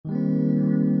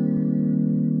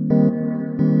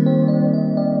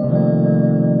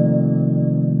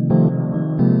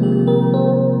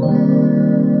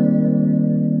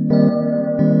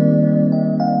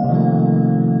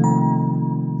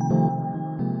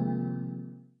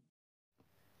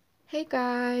Hey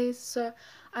guys, so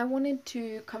I wanted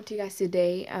to come to you guys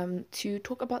today to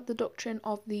talk about the doctrine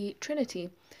of the Trinity,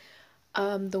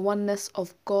 the oneness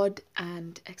of God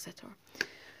and etc.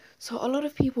 So a lot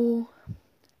of people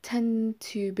tend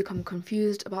to become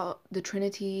confused about the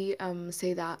Trinity,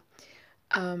 say that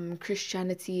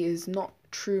Christianity is not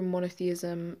true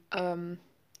monotheism,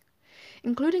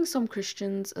 including some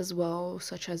Christians as well,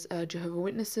 such as Jehovah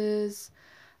Witnesses,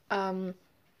 um,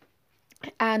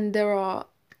 and there are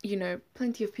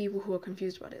plenty of people who are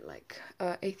confused about it, like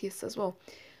atheists as well.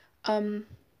 Um,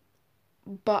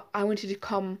 but I wanted to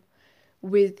come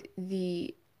with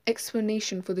the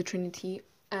explanation for the Trinity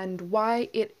and why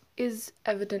it is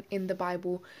evident in the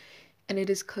Bible and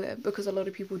it is clear, because a lot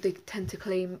of people, they tend to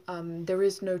claim there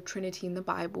is no Trinity in the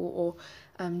Bible, or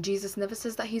Jesus never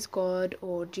says that he's God,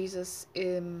 or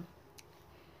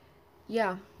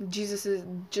yeah, Jesus is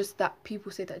just that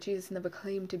people say that Jesus never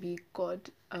claimed to be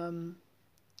God.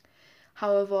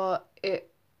 However,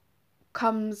 it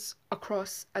comes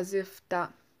across as if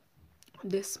that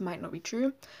this might not be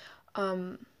true,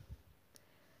 um,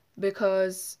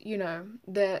 because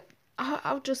that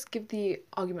I'll just give the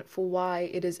argument for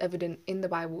why it is evident in the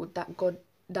Bible that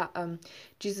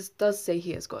Jesus does say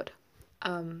he is God.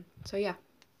 So yeah.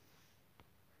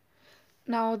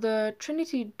 Now the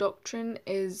Trinity doctrine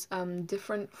is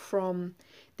different from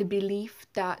the belief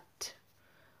that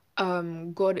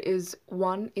God is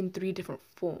one in three different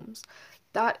forms.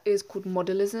 That is called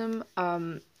modalism.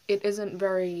 It isn't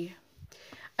very.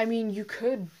 I mean, you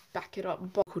could back it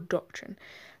up, but called doctrine.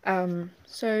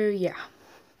 So yeah.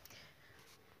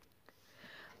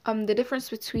 The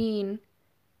difference between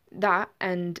that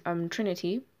and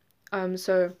Trinity.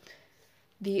 So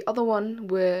the other one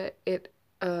where it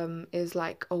is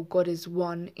like, oh, God is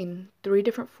one in three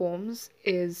different forms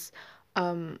is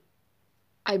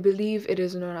I believe it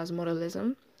is known as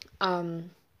modalism.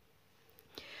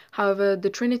 However, the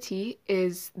Trinity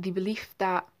is the belief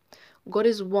that God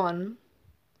is one,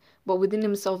 but within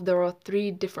himself there are three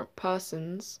different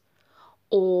persons,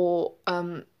 or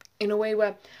in a way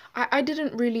where I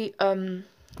didn't really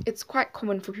it's quite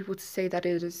common for people to say that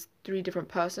it is three different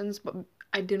persons, but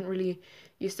I didn't really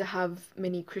used to have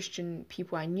many Christian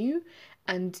people I knew,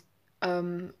 and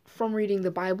from reading the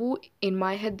Bible, in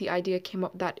my head the idea came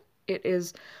up that it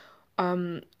is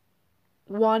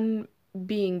one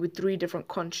being with three different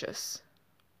conscious,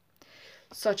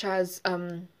 such as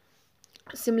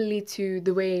similarly to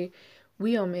the way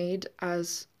we are made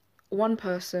as one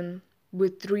person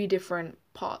with three different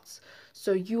parts.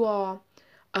 So you are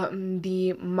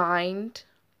the mind,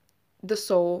 the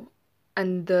soul,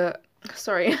 and the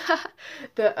sorry,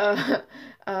 the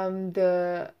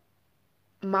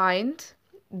mind,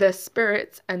 the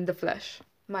spirit, and the flesh.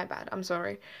 My bad. I'm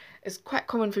sorry. It's quite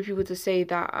common for people to say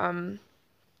that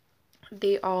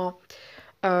they are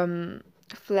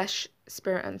flesh,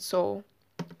 spirit, and soul,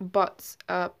 but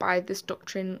by this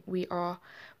doctrine we are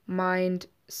mind,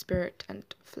 spirit, and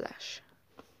flesh.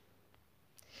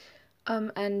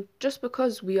 And just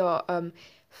because we are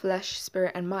flesh,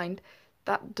 spirit, and mind,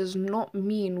 that does not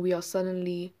mean we are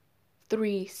suddenly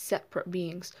three separate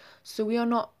beings. So we are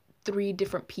not three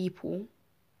different people.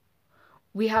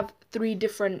 We have three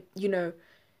different,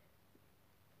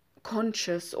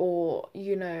 conscious, or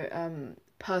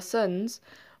persons,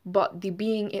 but the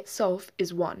being itself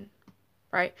is one,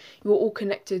 right? You're all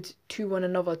connected to one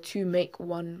another to make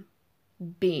one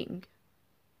being.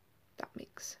 That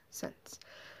makes sense.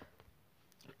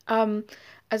 Um,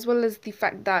 as well as the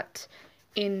fact that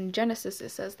in Genesis it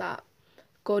says that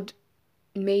God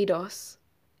made us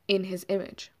in his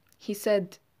image. He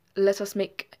said, let us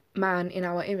make man in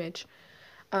our image.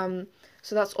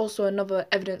 So that's also another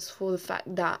evidence for the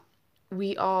fact that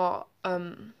we are,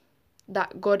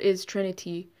 that God is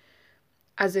Trinity,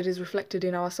 as it is reflected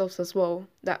in ourselves as well.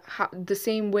 That the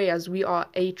same way as we are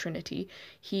a Trinity,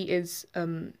 he is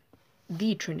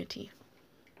the Trinity.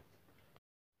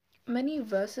 Many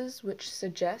verses which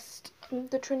suggest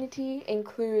the Trinity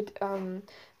include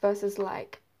verses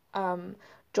like John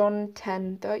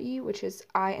 10:30, which is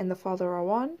I and the Father are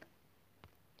one.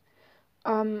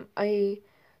 A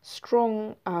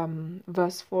strong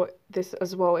verse for this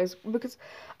as well is because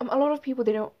a lot of people,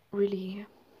 they don't really,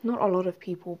 not a lot of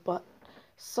people, but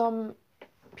some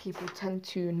people tend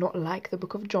to not like the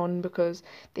book of John, because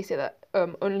they say that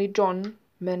only John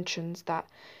mentions that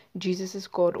Jesus is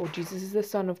God, or Jesus is the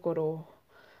Son of God, or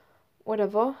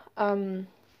whatever.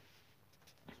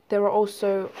 There are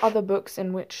also other books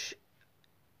in which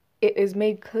it is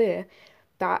made clear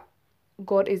that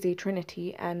God is a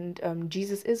Trinity, and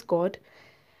Jesus is God,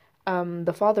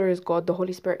 the Father is God, the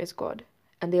Holy Spirit is God,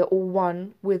 and they are all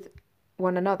one with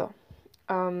one another.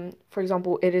 For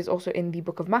example, it is also in the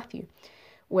book of Matthew,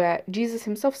 where Jesus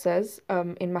himself says,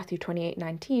 in Matthew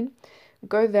 28:19,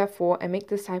 "Go therefore and make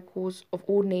disciples of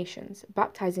all nations,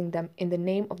 baptizing them in the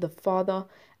name of the Father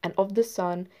and of the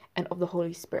Son and of the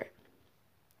Holy Spirit."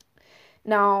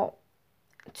 Now,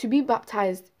 to be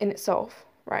baptized in itself,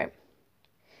 right?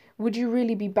 Would you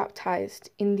really be baptized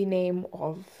in the name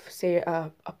of, say,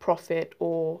 a prophet,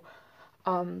 or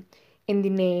in the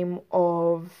name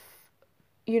of,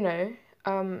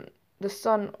 the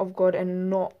Son of God and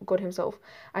not God himself?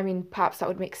 I mean, perhaps that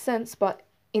would make sense, but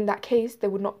in that case, there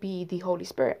would not be the Holy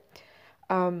Spirit.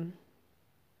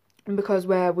 Because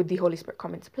where would the Holy Spirit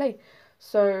come into play?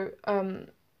 So,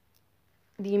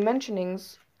 the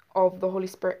mentionings of the Holy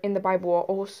Spirit in the Bible are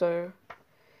also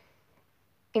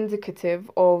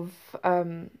indicative of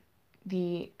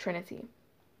the Trinity,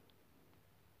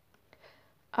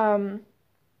 as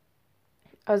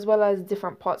well as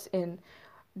different parts in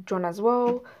John as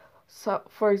well. So,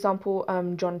 for example,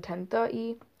 John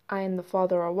 10:30, "I and the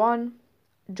Father are one."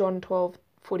 John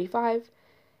 12:45,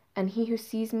 "And he who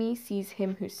sees me sees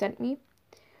him who sent me."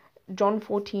 John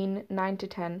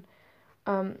 14:9-10,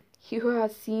 "He who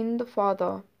has seen the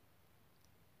Father, ...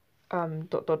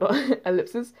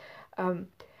 ellipsis,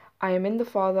 I am in the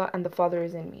Father and the Father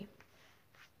is in me."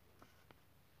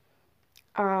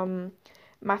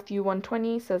 Matthew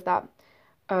 1:20 says that,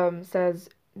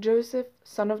 "Joseph,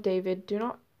 son of David, do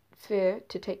not fear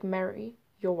to take Mary,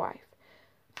 your wife,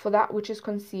 for that which is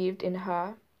conceived in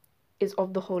her is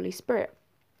of the Holy Spirit."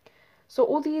 So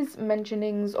all these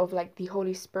mentionings of like the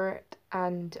Holy Spirit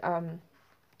and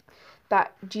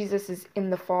that Jesus is in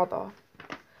the Father,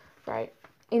 right,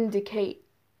 indicate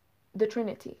the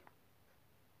Trinity.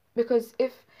 Because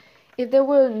if there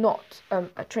were not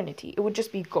a Trinity, it would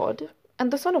just be God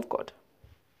and the Son of God.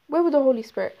 Where would the Holy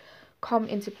Spirit come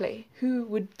into play? Who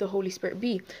would the Holy Spirit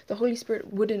be? The Holy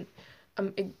Spirit wouldn't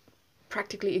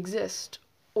practically exist,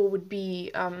 or would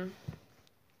be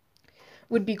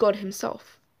God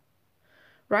himself,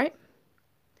 right?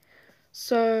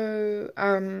 So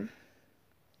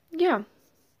yeah,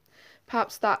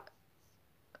 perhaps that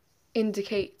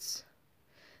indicates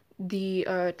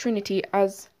the Trinity,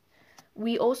 as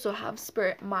we also have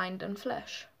spirit, mind, and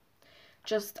flesh.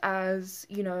 Just as,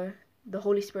 the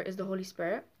Holy Spirit is the Holy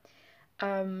Spirit,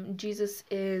 Jesus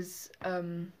is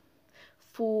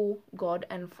full God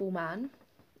and full man,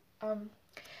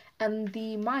 and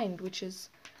the mind, which is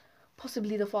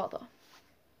possibly the Father.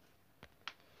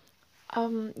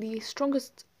 The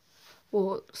strongest,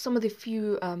 well, some of the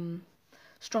few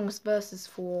strongest verses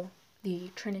for the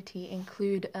Trinity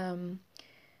include,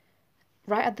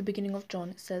 right at the beginning of John,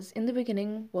 it says, "In the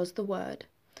beginning was the Word,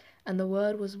 and the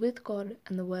Word was with God,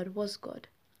 and the Word was God.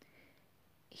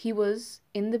 He was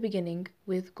in the beginning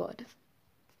with God."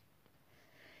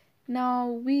 Now,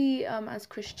 we as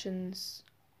Christians,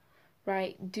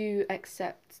 right, do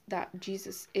accept that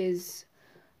Jesus is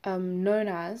known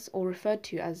as, or referred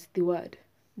to as, the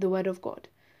Word of God.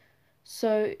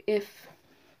 So if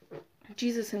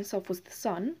Jesus himself was the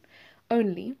Son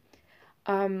only,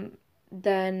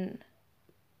 then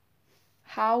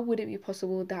how would it be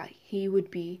possible that he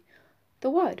would be the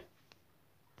Word?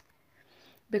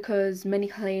 Because many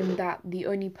claim that the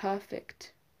only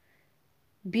perfect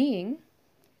being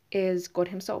is God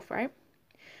himself, right?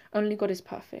 Only God is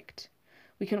perfect.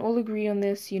 We can all agree on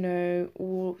this,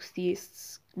 all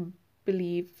theists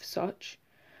believe such,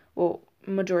 or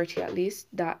majority at least,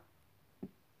 that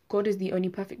God is the only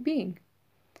perfect being.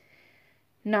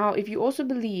 Now, if you also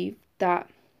believe that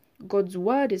God's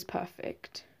word is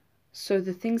perfect, so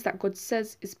the things that God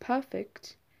says is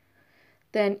perfect,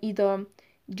 then either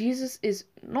Jesus is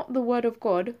not the word of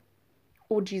God,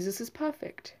 or Jesus is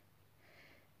perfect.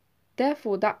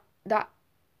 Therefore, that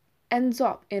ends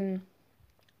up in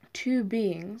two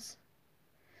beings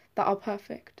that are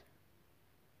perfect.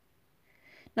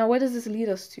 Now, where does this lead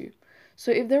us to?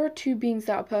 So if there are two beings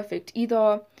that are perfect,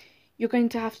 either you're going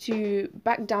to have to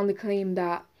back down the claim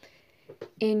that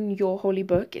in your holy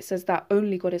book it says that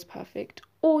only God is perfect,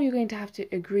 or you're going to have to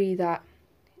agree that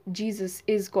Jesus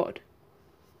is God.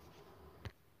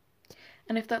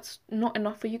 And if that's not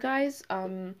enough for you guys,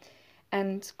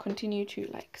 and continue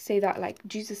to say that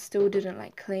Jesus still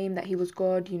didn't claim that he was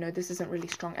God, this isn't really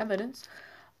strong evidence,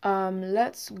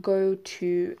 let's go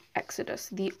to Exodus,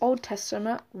 the Old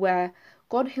Testament, where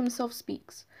God himself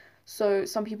speaks. So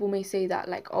some people may say that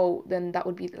then that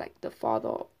would be the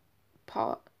Father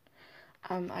part.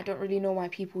 I don't really know why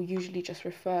people usually just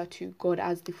refer to God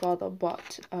as the Father,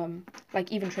 but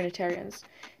even Trinitarians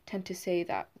tend to say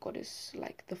that God is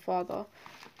the Father.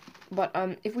 But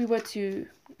if we were to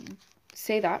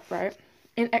say that, right,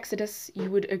 in Exodus, you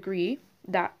would agree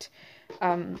that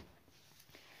in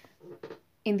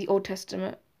the Old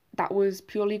Testament that was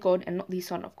purely God and not the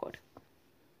Son of God.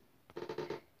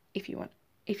 If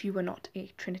you were not a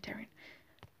Trinitarian.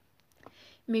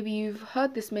 Maybe you've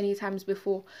heard this many times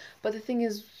before, but the thing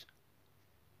is,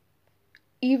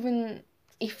 even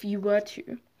if you were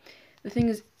to, the thing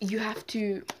is, you have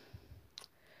to,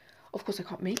 of course I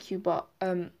can't make you, but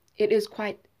it is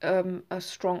quite a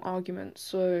strong argument,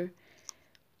 so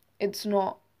it's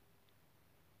not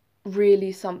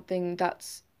really something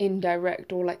that's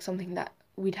indirect or like something that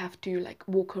we'd have to like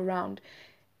walk around.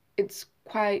 It's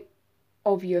quite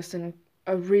obvious and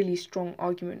a really strong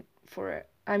argument for it.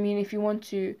 I mean, if you want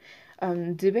to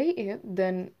debate it,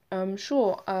 then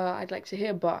sure, I'd like to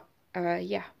hear, but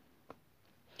yeah.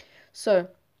 So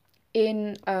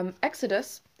in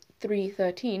Exodus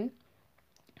 3:13,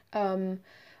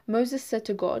 Moses said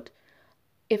to God,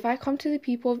 "If I come to the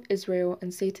people of Israel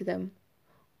and say to them,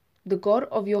 'The God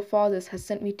of your fathers has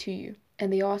sent me to you,'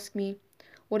 and they ask me,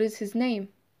 'What is his name?'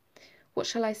 what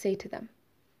shall I say to them?"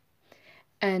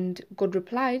 And God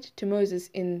replied to Moses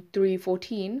in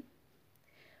 3:14,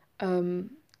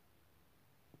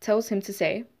 tells him to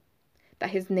say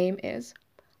that his name is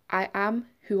I am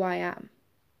who I am.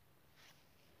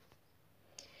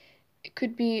 It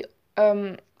could be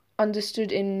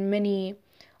understood in many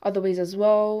other ways as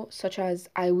well, such as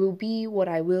I will be what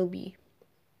I will be.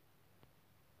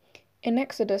 In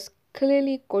Exodus,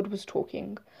 clearly God was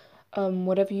talking.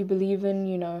 Whatever you believe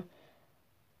in,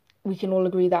 we can all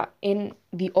agree that in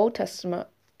the Old Testament,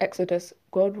 Exodus,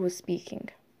 God was speaking.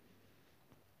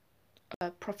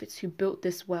 Prophets who built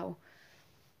this well.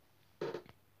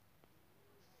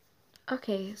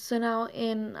 Okay, so now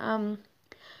in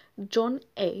John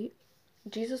 8,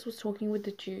 Jesus was talking with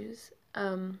the Jews,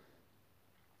 and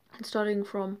starting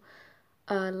from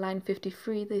line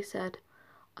 53, they said,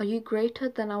 "Are you greater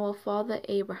than our father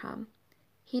Abraham?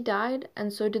 He died,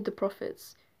 and so did the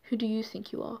prophets. Who do you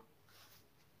think you are?"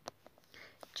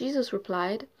 Jesus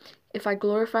replied, "If I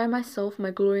glorify myself,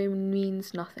 my glory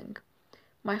means nothing.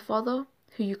 My Father,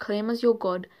 who you claim as your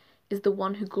God, is the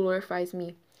one who glorifies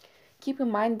me." Keep in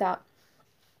mind that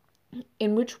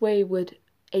in which way would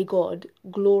a God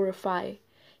glorify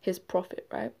his prophet,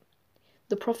 right?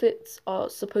 The prophets are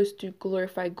supposed to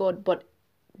glorify God, but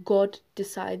God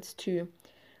decides to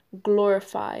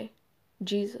glorify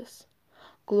Jesus,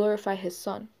 glorify his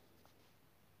son.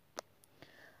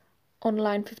 On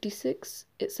line 56,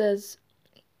 it says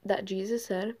that Jesus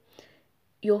said,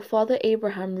 "Your father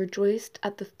Abraham rejoiced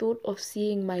at the thought of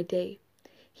seeing my day.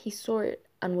 He saw it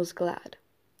and was glad."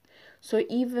 So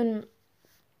even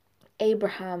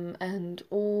Abraham and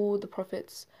all the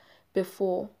prophets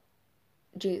before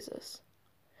Jesus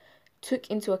took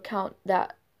into account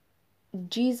that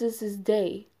Jesus'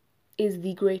 day is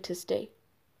the greatest day.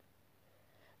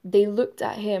 They looked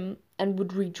at him and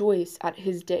would rejoice at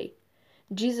his day.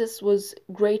 Jesus was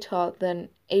greater than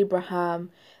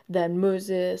Abraham, than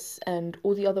Moses, and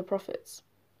all the other prophets.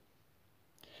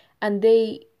 And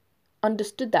they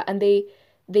understood that, and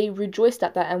they rejoiced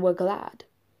at that and were glad.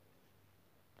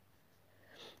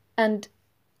 And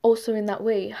also in that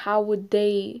way, how would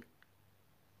they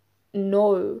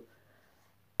know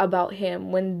about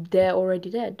him when they're already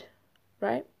dead,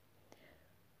 right?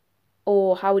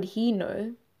 Or how would he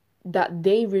know that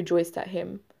they rejoiced at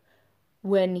him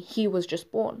when he was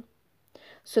just born?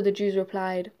 So the Jews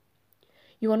replied,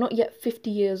 "You are not yet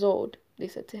 50 years old," they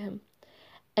said to him,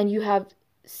 "and you have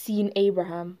seen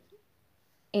Abraham."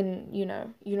 You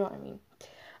know what I mean.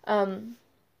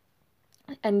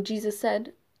 And Jesus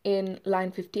said in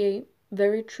line 58,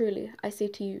 "Very truly, I say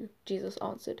to you," Jesus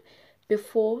answered,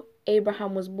 "before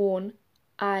Abraham was born,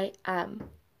 I am."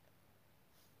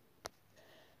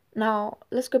 Now,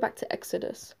 let's go back to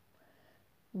Exodus.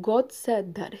 God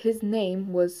said that his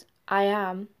name was I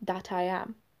am that I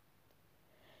am.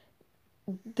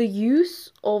 The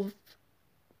use of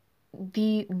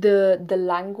the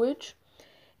language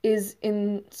is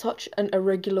in such an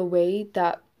irregular way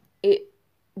that it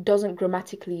doesn't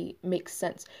grammatically make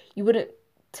sense. You wouldn't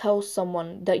tell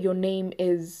someone that your name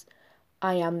is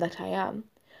I am that I am.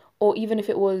 Or even if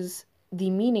it was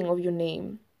the meaning of your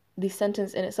name, the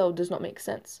sentence in itself does not make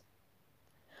sense.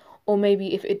 Or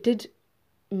maybe if it did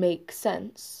make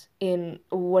sense in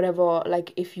whatever,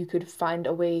 like if you could find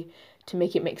a way to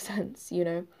make it make sense,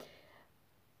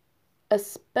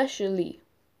 especially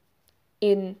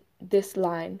in this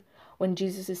line when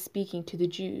Jesus is speaking to the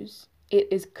Jews, it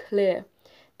is clear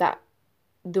that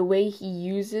the way he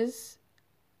uses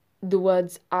the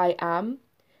words I am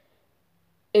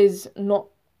is not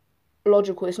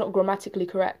logical, it's not grammatically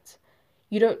correct.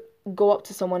 You don't go up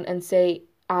to someone and say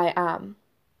I am.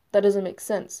 That doesn't make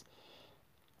sense.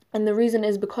 And the reason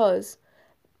is because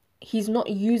he's not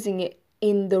using it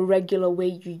in the regular way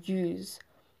you use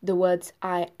the words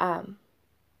I am.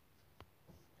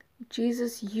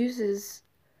 Jesus uses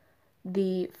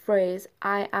the phrase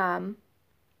I am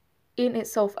in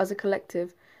itself as a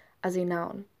collective, as a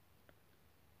noun.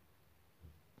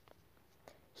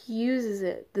 He uses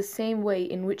it the same way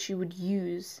in which you would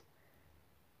use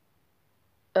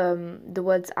the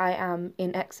words I am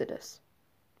in Exodus.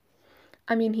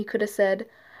 I mean, he could have said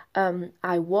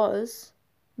I was,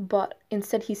 but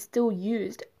instead he still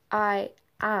used I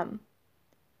am.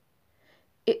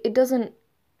 It doesn't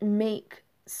make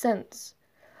sense.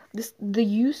 The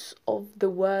use of the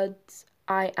words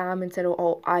I am instead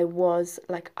of I was,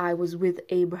 like I was with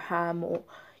Abraham, or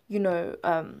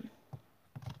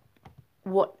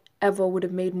whatever would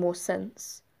have made more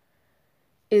sense,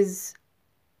 is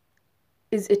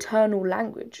eternal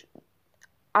language.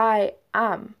 I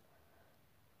am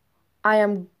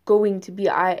going to be.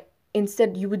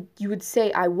 Instead you would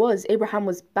say I was. Abraham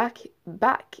was back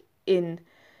in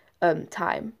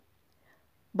time,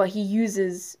 but he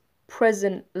uses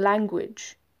present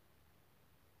language.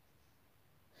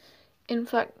 In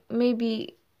fact,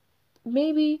 maybe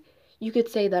you could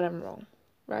say that I'm wrong,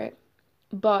 right?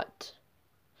 But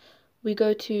we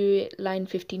go to line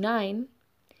 59,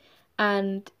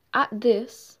 and at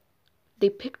this they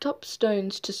picked up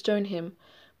stones to stone him,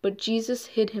 but Jesus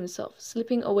hid himself,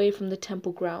 slipping away from the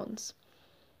temple grounds.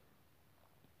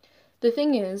 The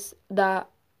thing is that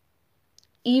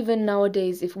even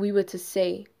nowadays, if we were to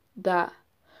say that,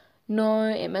 no,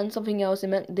 it meant something else, it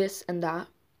meant this and that,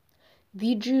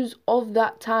 the Jews of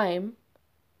that time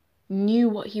knew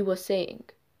what he was saying.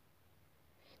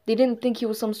 They didn't think he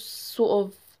was some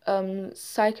sort of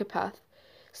psychopath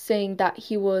saying that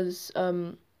he was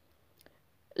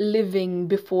living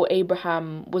before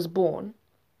Abraham was born.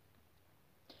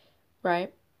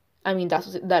 Right? I mean,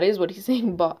 that is what he's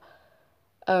saying, but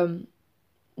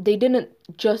they didn't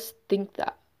just think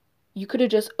that. You could have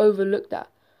just overlooked that.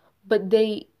 But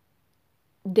they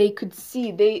could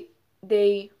see, they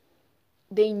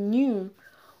knew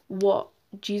what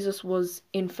Jesus was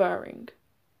inferring.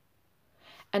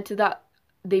 And to that,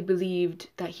 they believed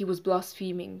that he was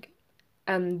blaspheming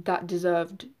and that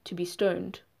deserved to be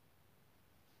stoned.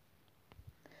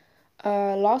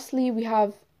 Lastly, we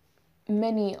have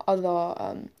many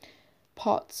other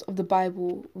parts of the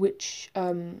Bible which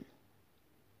not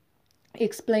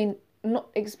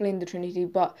explain the Trinity,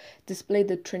 but display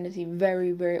the Trinity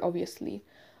very, very obviously.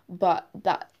 But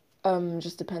that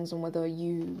just depends on whether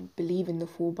you believe in the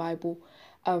full Bible.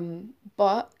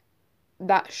 But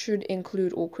that should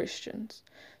include all Christians.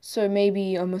 So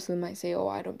maybe a Muslim might say, oh,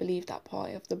 I don't believe that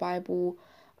part of the Bible,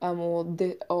 or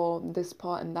this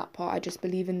part and that part. I just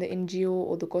believe in the Injil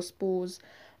or the Gospels.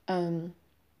 But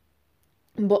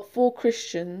for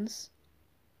Christians,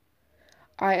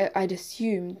 I'd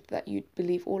assume that you'd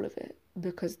believe all of it,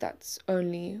 because that's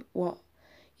only what,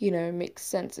 makes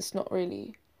sense. It's not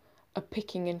really a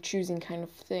picking and choosing kind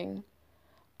of thing.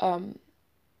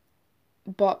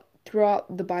 But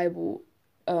throughout the Bible,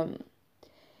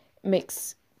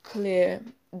 makes clear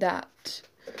that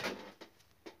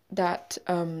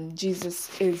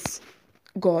Jesus is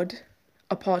God,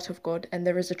 a part of God, and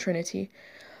there is a Trinity.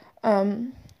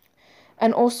 And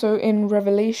also in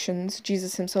Revelations,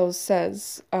 Jesus himself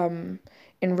says, in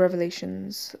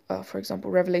Revelations, for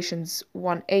example, Revelations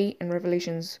 1:8 and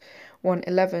Revelations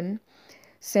 1:11,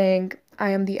 saying,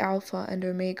 I am the Alpha and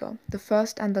Omega, the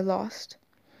first and the last.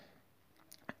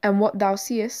 And what thou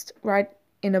seest, write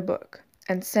in a book,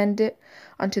 and send it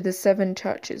unto the 7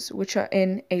 churches which are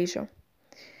in Asia.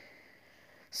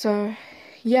 So,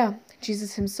 yeah,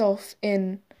 Jesus himself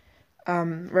in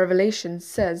Revelation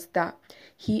says that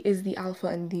he is the Alpha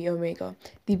and the Omega,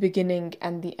 the beginning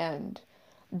and the end.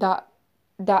 That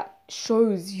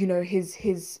shows,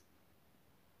 his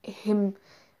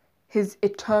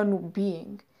eternal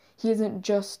being. He isn't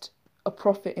just a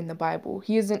prophet in the Bible.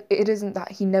 It isn't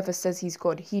that he never says he's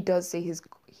God. He does say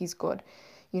he's God.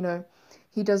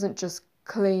 He doesn't just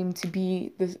claim to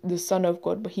be the Son of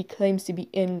God, but he claims to be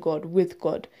in God, with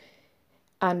God,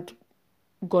 and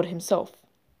God himself.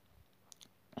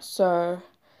 So,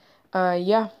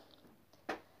 yeah.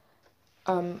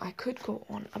 I could go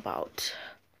on about...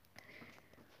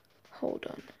 Hold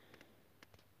on.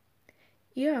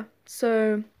 Yeah,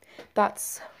 so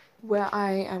that's where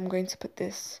I am going to put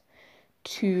this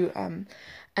to an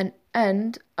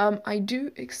end. I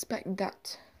do expect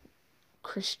that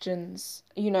Christians,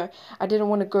 I didn't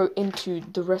want to go into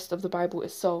the rest of the Bible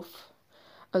itself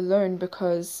alone,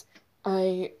 because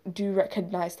I do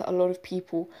recognize that a lot of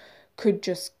people could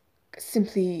just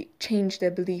simply change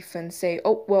their belief and say,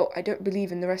 oh, well, I don't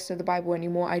believe in the rest of the Bible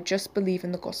anymore, I just believe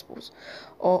in the Gospels.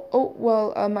 Or, oh,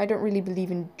 well, I don't really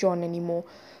believe in John anymore.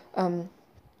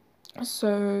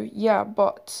 So, yeah,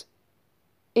 but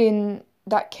in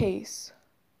that case,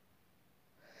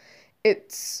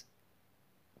 it's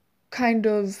kind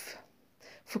of,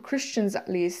 for Christians at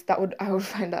least, I would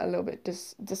find that a little bit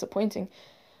disappointing,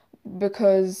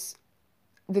 because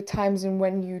the times in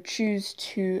when you choose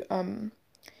to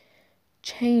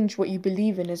change what you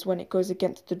believe in is when it goes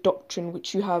against the doctrine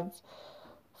which you have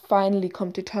finally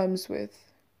come to terms with.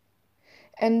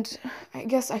 And I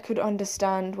guess I could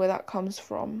understand where that comes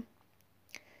from,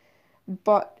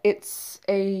 but it's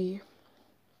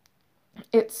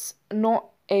not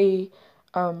a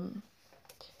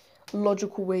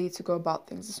logical way to go about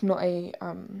things. It's not a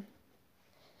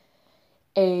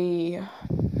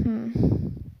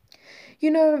you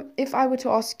know, if I were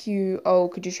to ask you, oh,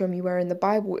 could you show me where in the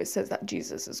Bible it says that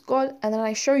Jesus is God? And then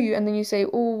I show you, and then you say,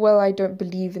 oh, well, I don't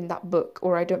believe in that book,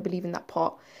 or I don't believe in that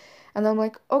part. And then I'm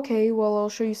like, okay, well, I'll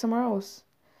show you somewhere else.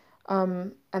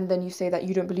 And then you say that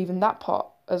you don't believe in that part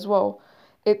as well.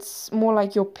 It's more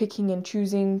like you're picking and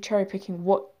choosing, cherry picking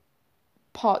what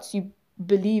parts you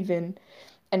believe in,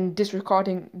 and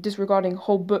disregarding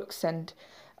whole books and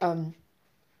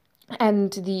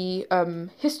the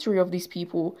history of these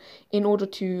people in order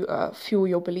to fuel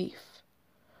your belief,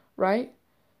 right?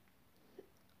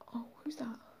 Oh, who's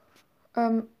that?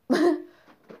 Oh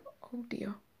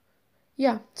dear.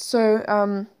 Yeah. So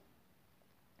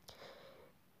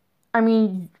I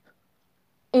mean,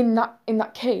 in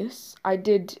that case, I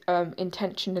did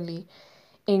intentionally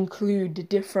include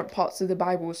different parts of the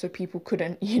Bible so people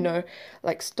couldn't,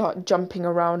 like start jumping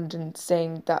around and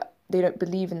saying that they don't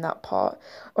believe in that part.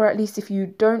 Or at least if you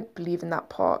don't believe in that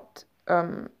part,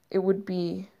 it would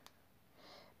be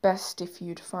best if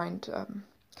you'd find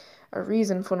a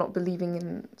reason for not believing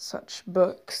in such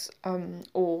books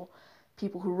or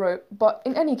people who wrote. But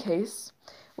in any case,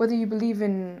 whether you believe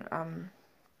in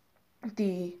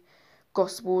the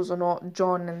Gospels or not,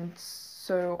 John and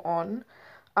so on,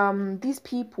 these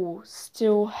people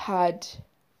still had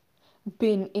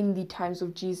been in the times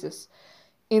of Jesus,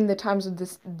 in the times of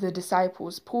the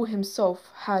disciples. Paul himself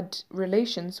had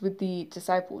relations with the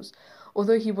disciples.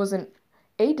 Although he wasn't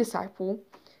a disciple,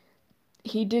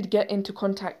 he did get into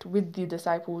contact with the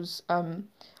disciples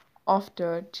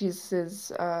after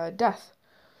Jesus' death.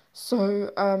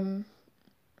 So,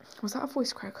 was that a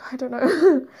voice crack? I don't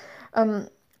know.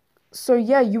 So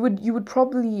yeah, you would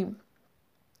probably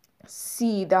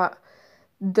see that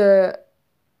the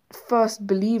first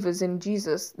believers in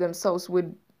Jesus themselves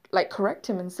would like correct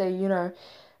him and say,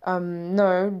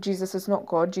 no, Jesus is not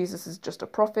God, Jesus is just a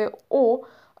prophet, or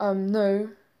no,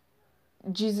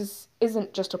 Jesus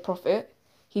isn't just a prophet,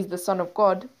 he's the Son of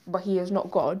God, but he is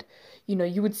not God.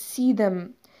 You would see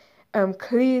them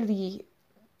clearly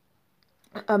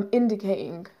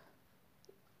indicating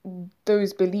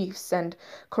those beliefs and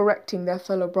correcting their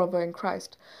fellow brother in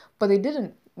Christ. But they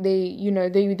didn't.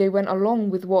 They went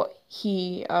along with what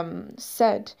he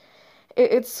said.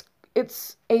 It's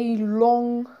a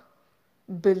long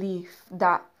belief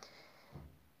that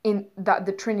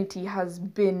the Trinity has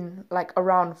been like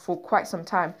around for quite some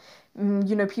time.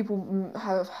 People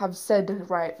have said,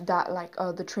 right, that like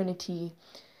the Trinity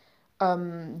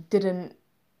didn't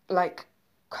like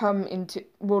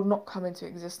not come into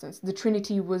existence. The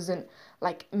Trinity wasn't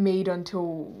like made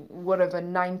until whatever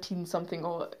 19 something,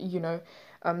 or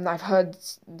I've heard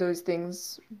those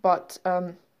things, but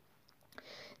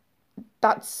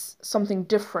that's something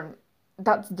different.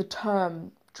 That's the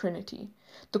term Trinity.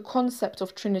 The concept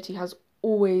of Trinity has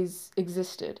always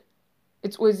existed.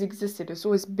 It's always existed. It's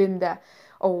always been there.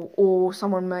 Or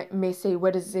someone may say,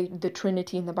 where does it say the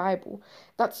Trinity in the Bible?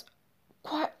 That's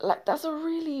that's a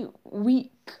really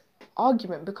weak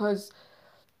argument, because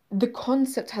the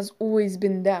concept has always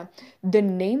been there. The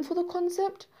name for the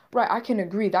concept, right, I can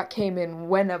agree that came in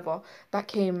whenever. That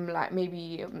came like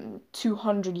maybe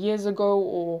 200 years ago,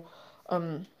 or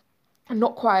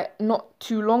not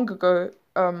too long ago,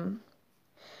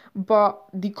 but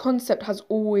the concept has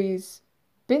always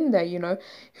been there.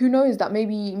 Who knows, that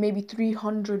maybe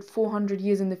 300, 400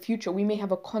 years in the future we may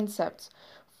have a concept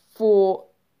for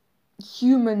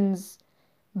humans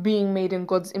being made in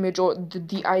God's image, or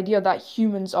the idea that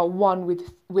humans are one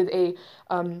with a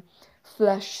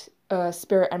flesh,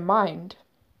 spirit and mind.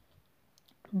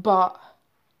 But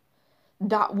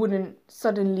that wouldn't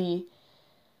suddenly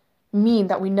mean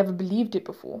that we never believed it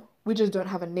before. We just don't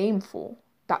have a name for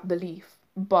that belief.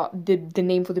 But the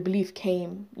name for the belief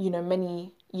came,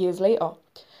 many years later.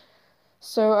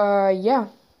 So yeah,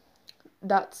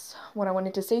 that's what I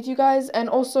wanted to say to you guys. And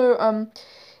also,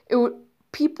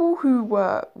 people who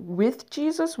were with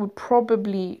Jesus would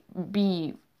probably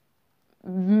be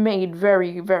made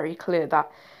very, very clear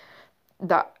that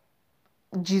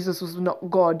Jesus was not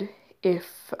God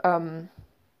if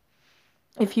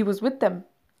he was with them,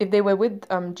 if they were with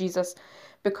Jesus,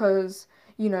 because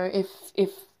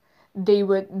if they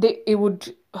were, it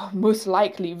would most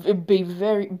likely be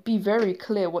very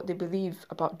clear what they believe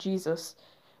about Jesus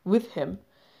with him,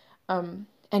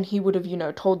 and he would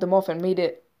have told them off and made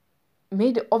it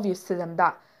obvious to them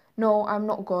that no, I'm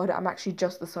not God, I'm actually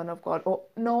just the Son of God, or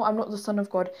no, I'm not the Son of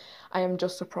God, I am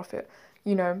just a prophet,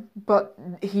 but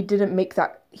he didn't make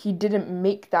that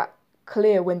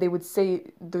clear. When they would say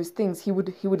those things, he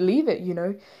would leave it,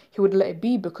 he would let it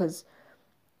be, because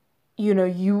you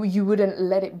wouldn't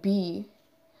let it be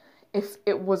if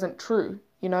it wasn't true.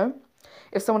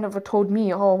 If someone ever told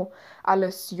me, oh,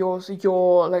 Alice,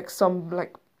 you're like some,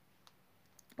 like,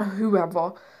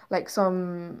 whoever, like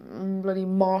some bloody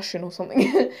Martian or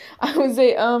something, I would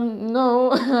say,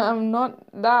 no, I'm not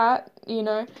that,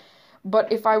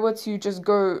 But if I were to just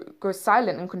go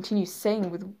silent and continue saying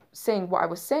what I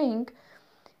was saying,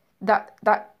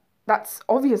 that's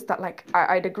obvious that, like,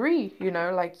 I'd agree,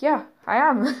 like, yeah, I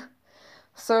am.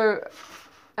 So,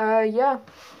 yeah,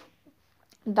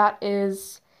 that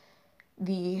is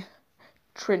the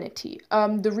Trinity.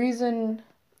 The reason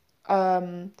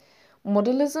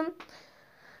modalism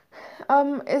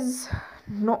is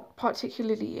not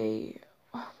particularly a,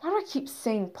 why do I keep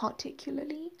saying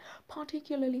particularly?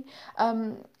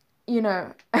 You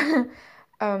know,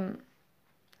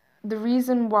 the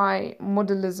reason why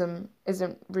modalism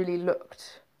isn't really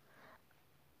looked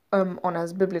on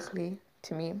as biblically,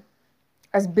 to me,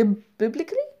 as biblical,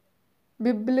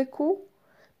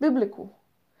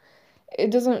 it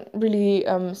doesn't really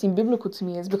seem biblical to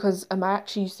me, is because I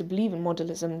actually used to believe in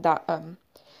modalism, that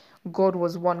God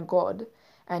was one God,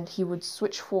 and he would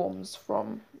switch forms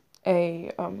from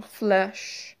a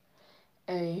flesh,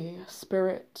 a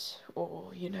spirit,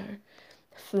 or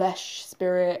flesh,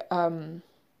 spirit,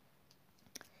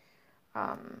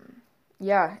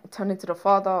 yeah, turn into the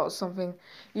Father or something,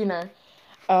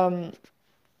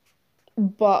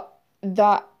 but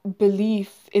that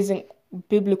belief isn't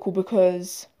biblical,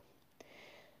 because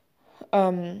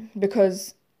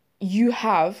you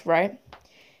have, right,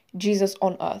 Jesus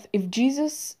on earth. If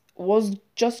Jesus was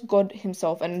just God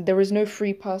himself and there is no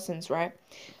three persons, right,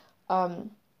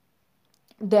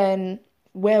 then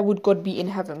where would God be in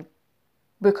heaven?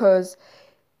 Because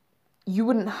you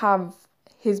wouldn't have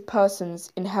his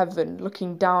persons in heaven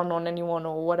looking down on anyone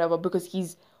or whatever, because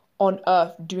he's on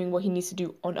earth doing what he needs to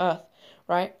do on earth,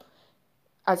 right,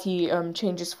 as he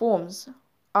changes forms.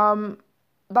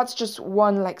 That's just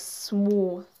one, like,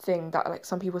 small thing that, like,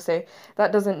 some people say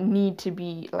that doesn't need to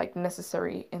be, like,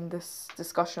 necessary in this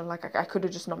discussion. Like, I could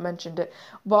have just not mentioned it,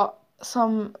 but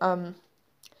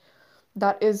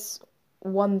that is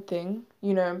one thing,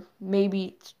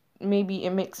 maybe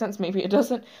it makes sense, maybe it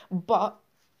doesn't, but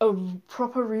a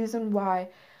proper reason why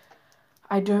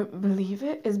I don't believe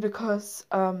it is because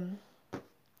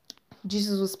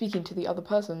Jesus was speaking to the other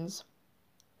persons.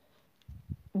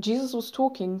 Jesus was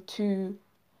talking to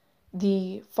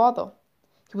the Father.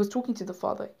 He was talking to the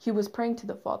Father. He was praying to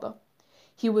the Father.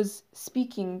 He was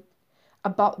speaking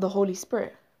about the Holy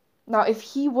Spirit. Now, if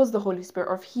he was the Holy Spirit,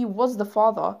 or if he was the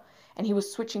Father and he was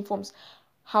switching forms,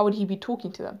 how would he be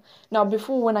talking to them? Now,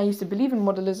 before, when I used to believe in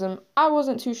modalism, I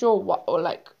wasn't too sure what, or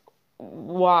like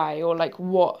why, or like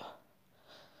what,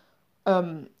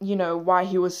 why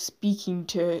he was speaking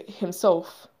to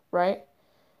himself, right?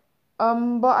 But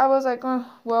I was like,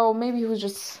 well, maybe he was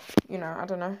just, I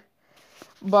don't know.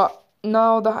 But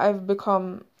now that I've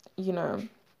become, a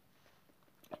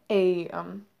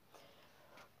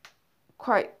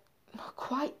quite,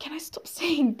 can I stop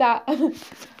saying that?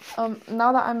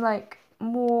 Now that I'm, like,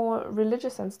 more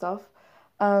religious and stuff,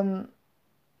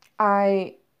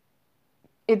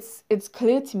 it's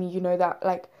clear to me, that,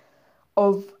 like,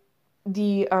 of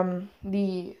the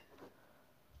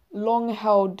long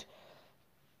held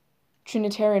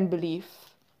Trinitarian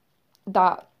belief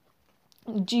that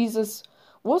Jesus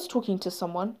was talking to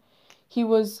someone. He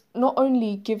was not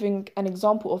only giving an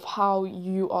example of how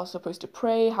you are supposed to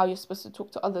pray, how you're supposed to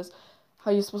talk to others,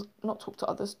 how you're supposed not talk to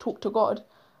others, talk to God,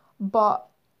 but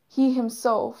he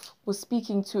himself was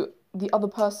speaking to the other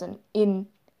person in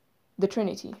the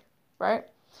Trinity, right?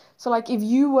 So, like, if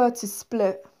you were to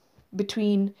split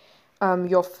between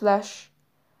your flesh,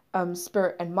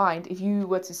 spirit, and mind, if you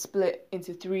were to split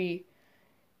into three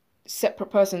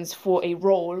separate persons for a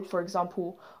role. For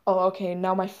example, oh, okay,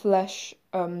 now my flesh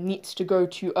needs to go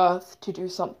to Earth to do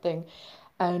something,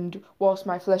 and whilst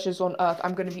my flesh is on Earth,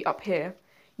 I'm going to be up here.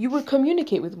 You would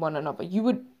communicate with one another. You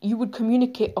would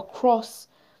communicate across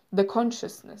the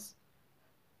consciousness,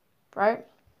 right?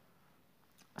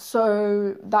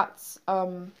 So that's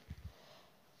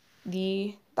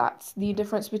the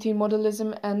difference between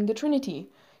modalism and the Trinity.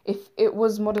 If it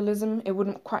was modalism, it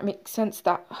wouldn't quite make sense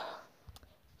that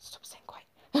stop saying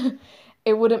quite.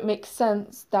 It wouldn't make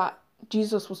sense that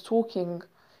Jesus was talking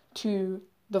to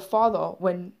the Father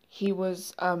when he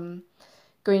was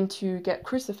going to get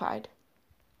crucified,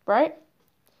 right?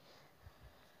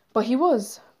 But he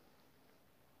was.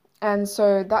 And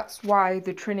so that's why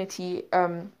the Trinity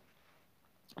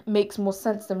makes more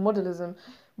sense than modalism,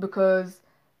 because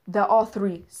there are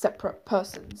three separate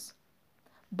persons,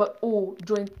 but all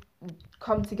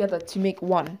come together to make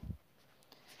one.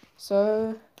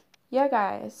 So, yeah,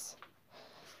 guys,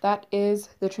 that is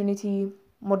the Trinity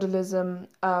modalism.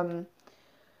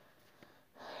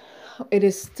 It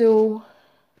is still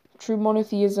true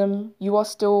monotheism. You are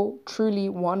still truly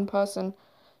one person,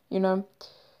 you know.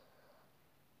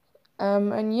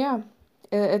 And yeah,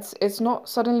 it's not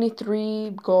suddenly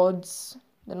three gods.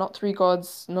 They're not three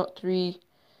gods, not three,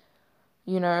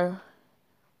 you know,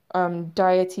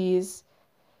 deities.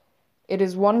 It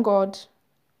is one God,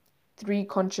 three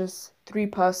conscious, three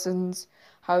persons,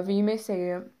 however you may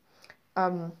say it.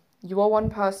 You are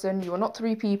one person, you are not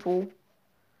three people,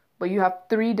 but you have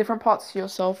three different parts of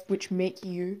yourself which make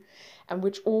you, and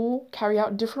which all carry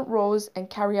out different roles and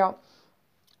carry out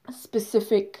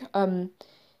specific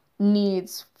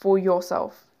needs for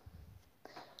yourself.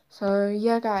 So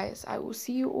yeah, guys, I will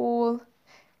see you all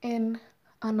in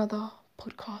another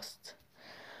podcast.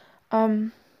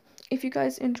 If you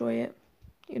guys enjoy it,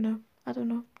 you know, I don't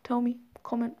know, tell me,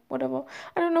 comment, whatever.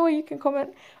 I don't know where you can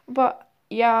comment, but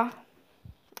yeah.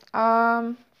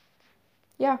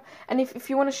 Yeah, and if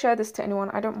you want to share this to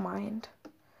anyone, I don't mind.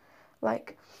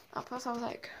 Like, at first I was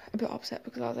like a bit upset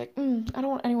because I was like, I don't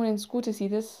want anyone in school to see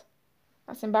this.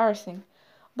 That's embarrassing.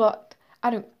 But I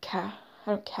don't care.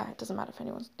 I don't care. It doesn't matter if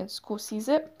anyone in school sees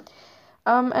it.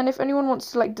 And if anyone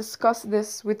wants to like discuss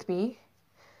this with me,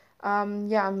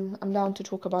 yeah, I'm down to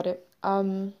talk about it.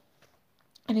 And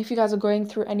if you guys are going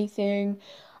through anything,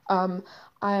 I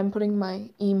am putting my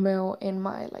email in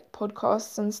my like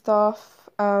podcasts and stuff.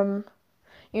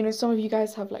 You know, some of you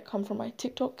guys have like come from my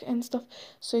TikTok and stuff.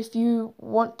 So if you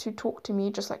want to talk to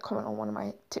me, just like comment on one of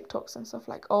my TikToks and stuff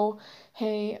like, oh,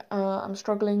 hey, I'm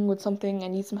struggling with something, I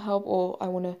need some help, or I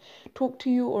want to talk to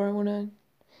you, or I want to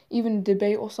even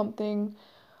debate or something.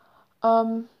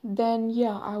 Then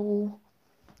yeah, I will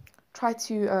try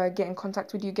to get in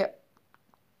contact with you, get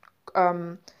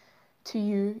to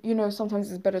you. You know, sometimes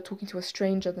it's better talking to a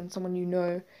stranger than someone you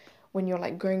know when you're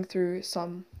like going through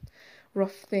some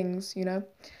rough things, you know.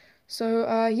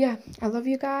 So yeah, I love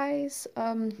you guys.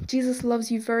 Jesus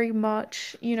loves you very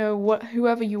much. You know,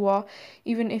 whoever you are,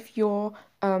 even if you're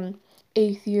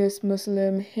atheist,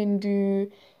 Muslim, Hindu,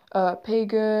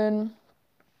 pagan,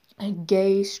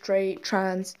 gay, straight,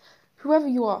 trans, whoever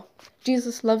you are,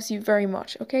 Jesus loves you very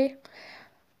much. Okay?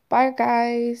 Bye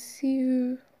guys. See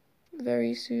you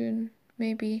very soon.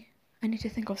 Maybe I need to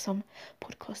think of some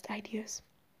podcast ideas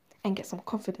and get some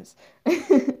confidence.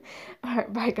 All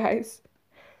right, bye guys.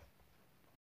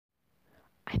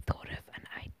 I thought of